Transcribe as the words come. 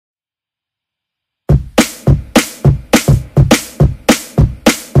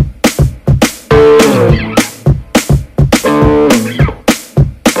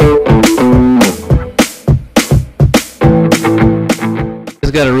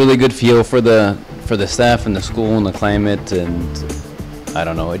got a really good feel for the staff and the school and the climate, and I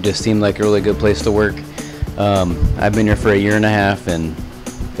don't know, it just seemed like a really good place to work. I've been here for 1.5 years, and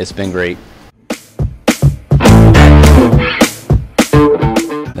it's been great.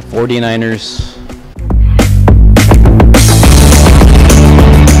 The 49ers.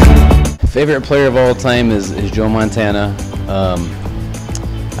 Favorite player of all time is Joe Montana.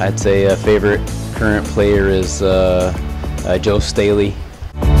 I'd say a favorite current player is Joe Staley.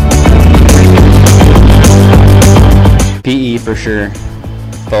 PE for sure,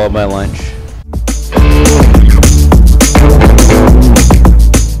 followed by lunch.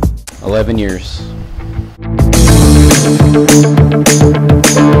 11 years.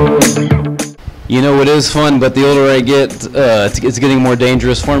 You know, it is fun, but the older I get, it's getting more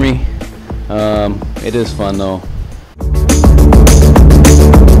dangerous for me. It is fun though.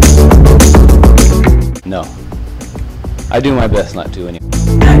 No. I do my best not to anyway.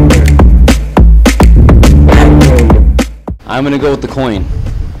 I'm gonna go with the coin.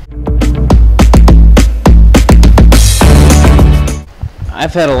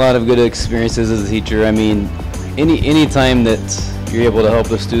 I've had a lot of good experiences as a teacher. I mean, any time that you're able to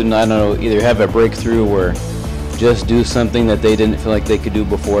help a student, I don't know, either have a breakthrough or just do something that they didn't feel like they could do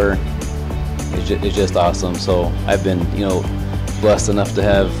before, it's just awesome. So I've been, you know, blessed enough to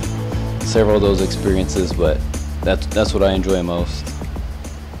have several of those experiences, but that's what I enjoy most.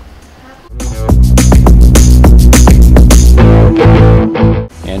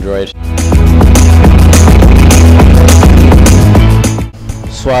 Android.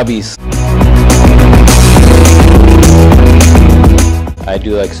 Swabbies. I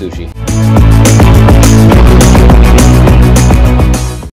do like sushi.